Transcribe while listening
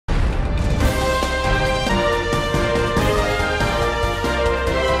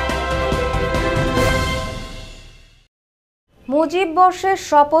মুজিব বর্ষের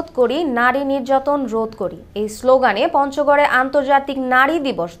শপথ করি, নারী নির্যাতন রোধ করি এই স্লোগানে পঞ্চগড়ে আন্তর্জাতিক নারী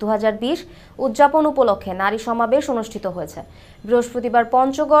দিবস 2020 উদযাপন উপলক্ষে নারী সমাবেশ অনুষ্ঠিত হয়েছে। বৃহস্পতিবার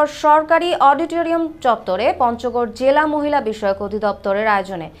পঞ্চগড় সরকারি অডিটোরিয়াম চত্বরে পঞ্চগড় জেলা মহিলা বিষয়ক অধিদপ্তরের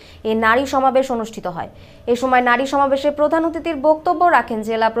আয়োজনে এই নারী সমাবেশ অনুষ্ঠিত হয়। এ সময় নারী সমাবেশে প্রধান অতিথির বক্তব্য রাখেন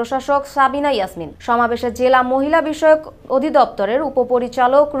জেলা প্রশাসক সাবিনা ইয়াসমিন। সমাবেশে জেলা মহিলা বিষয়ক অধিদপ্তরের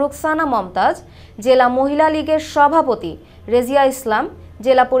উপপরিচালক রুকসানা মমতাজ, জেলা মহিলা লীগের সভাপতি রেজিয়া ইসলাম,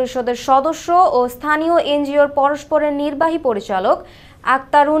 জেলা পরিষদের সদস্য ও স্থানীয় এনজিওর পরস্পরের নির্বাহী পরিচালক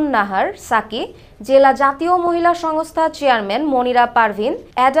আক্তারুন নাহার সাকি, জেলা জাতীয় মহিলা সংস্থা চেয়ারম্যান মনিরা পারভিন,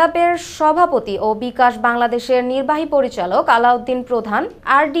 অ্যাডাপের সভাপতি ও বিকাশ বাংলাদেশের নির্বাহী পরিচালক আলাউদ্দিন প্রধান,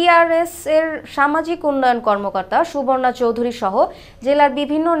 আরডিআরএস এর সামাজিক উন্নয়ন কর্মকর্তা সুবর্ণা চৌধুরী সহ জেলার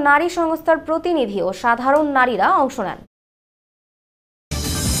বিভিন্ন নারী সংস্থার প্রতিনিধি ও সাধারণ নারীরা অংশ নেন।